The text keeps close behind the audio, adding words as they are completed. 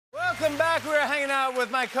Welcome back. We're hanging out with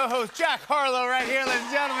my co-host, Jack Harlow, right here, ladies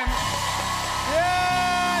and gentlemen.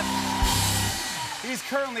 Yes! He's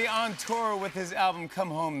currently on tour with his album, Come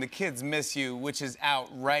Home, The Kids Miss You, which is out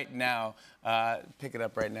right now. Pick it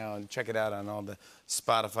up right now and check it out on all the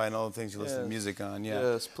Spotify and all the things you listen to music on. Yeah.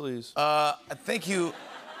 Yes, please. Thank you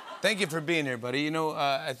for being here, buddy. You know,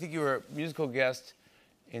 I think you were a musical guest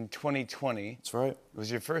in 2020. That's right. It was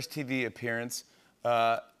your first TV appearance.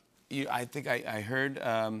 I think I heard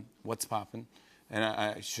What's Poppin', and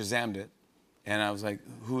I Shazammed it, and I was like,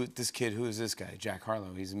 who is this guy? Jack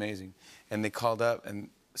Harlow, he's amazing. And they called up, and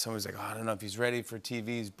someone was like, oh, I don't know if he's ready for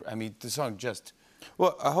TV. I mean, the song just...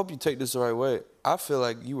 Well, I hope you take this the right way. I feel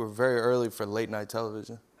like you were very early for late night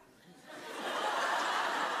television.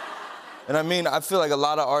 And I mean, I feel like a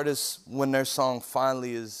lot of artists, when their song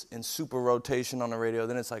finally is in super rotation on the radio,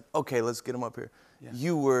 then it's like, okay, let's get them up here. Yeah.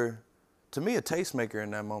 You were... to me, a tastemaker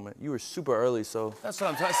in that moment. You were super early, so. That's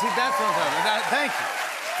what I'm talking. See, that's what I'm talking about. Thank you.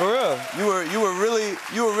 For real,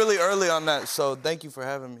 you were really early on that. So thank you for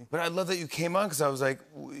having me. But I love that you came on because I was like,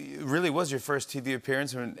 it really was your first TV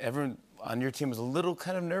appearance, and everyone on your team was a little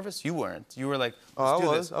kind of nervous. You weren't. You were like, let's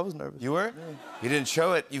do this. I was nervous. You were? Yeah. You didn't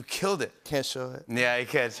show it. You killed it. Can't show it. Yeah, you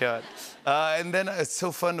can't show it. And then it's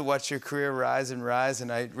so fun to watch your career rise and rise. And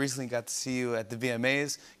I recently got to see you at the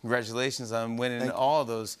VMAs. Congratulations on winning all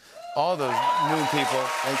those new people.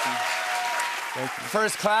 Thank you. Thank you.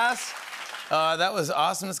 First class. That was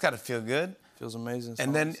awesome. It's got to feel good. Feels amazing.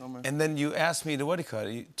 And then you asked me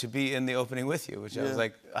to be in the opening with you, which I was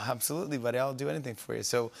like, absolutely, buddy. I'll do anything for you.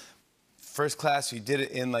 So, first class, you did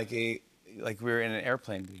it in like we were in an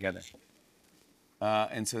airplane together.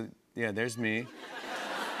 And so, yeah, there's me.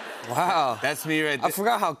 Wow. That's me right there. I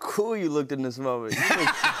forgot how cool you looked in this moment.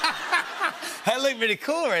 I looked pretty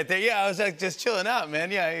cool right there. Yeah, I was like just chilling out,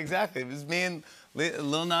 man. Yeah, exactly. It was me and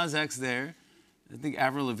Lil Nas X there. I think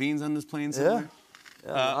Avril Lavigne's on this plane somewhere.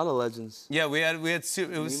 Yeah, a lot of legends. Yeah, we had it was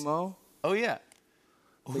Nemo. Oh yeah.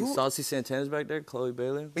 I think Saucy Santana's back there, Chloe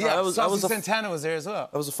Bailey. Yeah, Saucy Santana was there as well.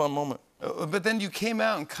 That was a fun moment. But then you came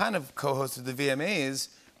out and kind of co-hosted the VMAs.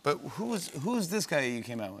 But who's this guy you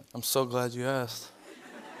came out with? I'm so glad you asked.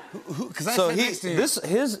 Because I sat next to you.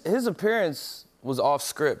 His appearance was off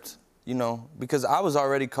script, you know, because I was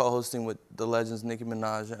already co-hosting with the legends Nicki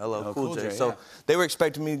Minaj and LL Cool J. So they were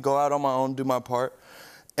expecting me to go out on my own, do my part.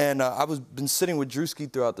 And I was been sitting with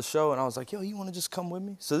Drewski throughout the show, and I was like, yo, you want to just come with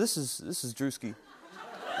me? So this is Drewski.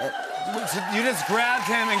 So you just grabbed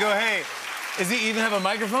him and go, hey, does he even have a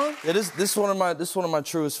microphone? Yeah, this is one of my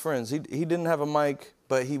truest friends. He didn't have a mic,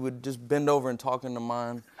 but he would just bend over and talk into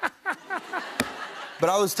mine. But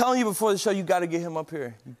I was telling you before the show, you got to get him up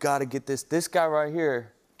here. You got to get this guy right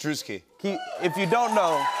here. Drewski. If you don't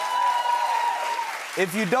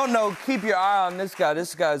know, keep your eye on this guy.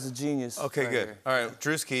 This guy's a genius. Okay, good. Here. All right,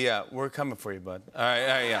 Drewski, yeah, we're coming for you, bud. All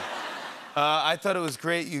right, yeah. I thought it was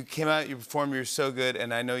great. You came out, you performed, you're so good,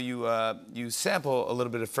 and I know you sample a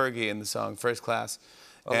little bit of Fergie in the song First Class.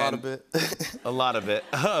 A lot of it. A lot of it.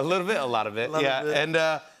 A little bit, a lot of it. Yeah,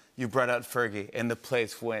 and you brought out Fergie, and the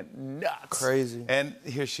place went nuts. Crazy. And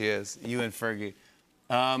here she is, you and Fergie.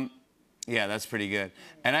 Yeah, that's pretty good.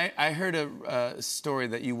 And I heard a story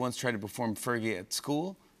that you once tried to perform Fergie at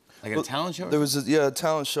school, like a talent show? There was a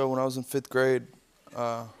talent show when I was in 5th grade.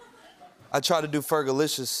 I tried to do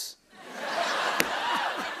Fergalicious.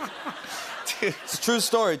 It's a true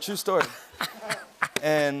story.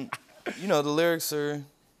 And, you know, the lyrics are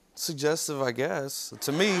suggestive, I guess.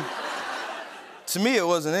 To me, it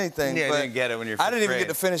wasn't anything. Yeah, but you didn't get it when you're 5th grade. I didn't even get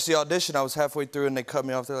to finish the audition. I was halfway through, and they cut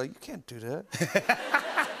me off. They're like, you can't do that.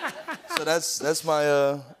 So that's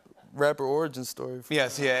my rapper origin story.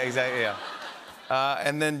 Yes, yeah, exactly, yeah.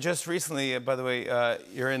 And then just recently, by the way,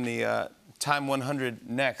 you're in the Time 100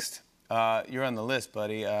 next. You're on the list,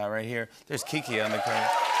 buddy, right here. There's Kiki on the corner.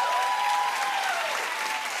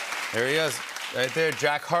 There he is, right there.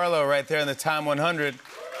 Jack Harlow right there in the Time 100.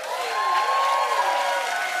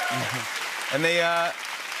 And they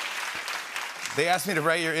asked me to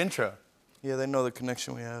write your intro. Yeah, they know the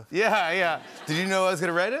connection we have. Yeah. Did you know I was going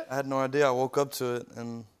to write it? I had no idea. I woke up to it,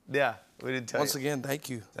 and... Yeah, we didn't tell you. Once again, thank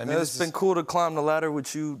you. I mean, it's been cool to climb the ladder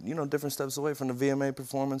with you, you know, different steps away from the VMA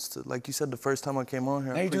performance to, like you said, the first time I came on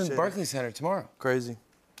here. Now you're doing the Barclays Center tomorrow. Crazy.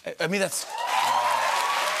 I mean, that's...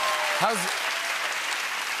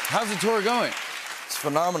 How's the tour going? It's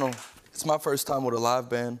phenomenal. It's my first time with a live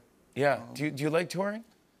band. Yeah. Do you like touring?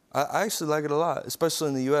 I actually like it a lot, especially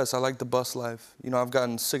in the U.S. I like the bus life. You know, I've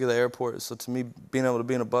gotten sick of the airport, so to me, being able to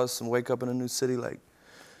be in a bus and wake up in a new city, like...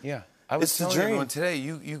 Yeah. I was telling everyone today,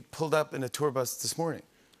 you pulled up in a tour bus this morning.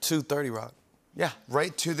 2:30 Rock. Yeah,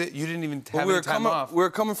 right to the... You didn't even have any time off. We were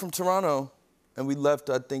coming from Toronto, and we left,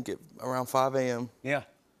 I think, at around 5 a.m. Yeah.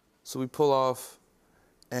 So we pull off,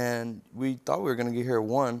 and we thought we were gonna get here at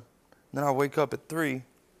 1. Then I wake up at 3,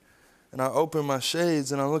 and I open my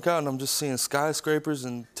shades, and I look out, and I'm just seeing skyscrapers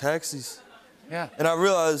and taxis. Yeah. And I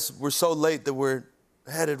realize we're so late that we're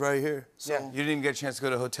headed right here. So, yeah. You didn't even get a chance to go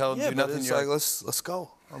to a hotel, yeah, do nothing. It's like, let's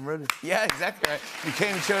go. I'm ready. Yeah, exactly right. You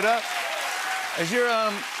came and showed up. As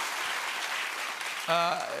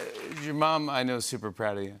your mom, I know, is super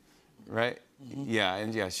proud of you, right? Mm-hmm. Yeah,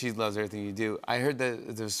 and yeah, she loves everything you do. I heard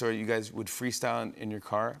that there's a story you guys would freestyle in your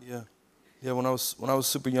car. Yeah. Yeah, when I was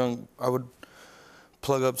super young, I would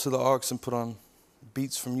plug up to the aux and put on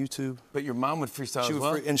beats from YouTube. But your mom would freestyle as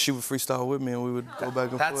well? And she would freestyle with me, and we would go back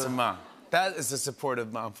and forth. That's a mom. That is a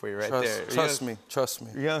supportive mom for you right there. Trust me.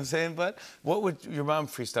 You know what I'm saying, bud? What would your mom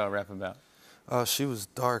freestyle rap about? She was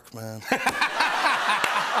dark, man.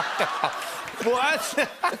 What?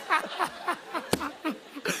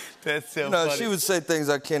 That's so funny. She would say things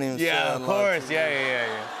I can't even say. Yeah, of course.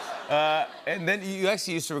 Yeah. And then you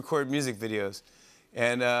actually used to record music videos.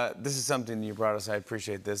 And this is something you brought us. I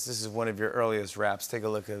appreciate this. This is one of your earliest raps. Take a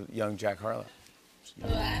look at young Jack Harlow.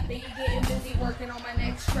 I be getting busy working on my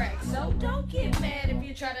next track. So don't get mad if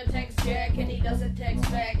you try to text Jack and he doesn't text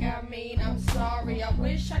back. I mean, I'm sorry. I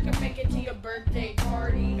wish I could make it to your birthday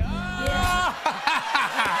party. Yeah.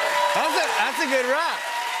 That's a good rap.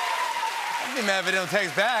 I'd be mad if it don't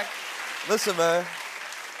text back. Listen, man.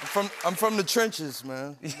 I'm from the trenches,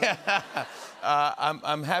 man. Yeah.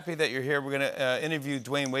 I'm happy that you're here. We're gonna interview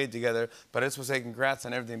Dwayne Wade together, but I just want to say congrats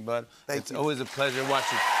on everything, bud. It's always a pleasure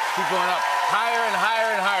watching. Keep going up higher and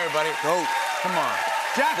higher and higher, buddy. Go. Come on.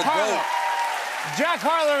 Jack Harlow. Jack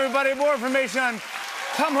Harlow, everybody. More information on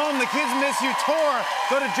Come Home, The Kids Miss You tour.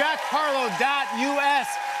 Go to jackharlow.us.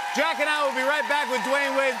 Jack and I will be right back with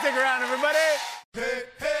Dwayne Wade. Stick around, everybody. Hey,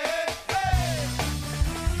 hey.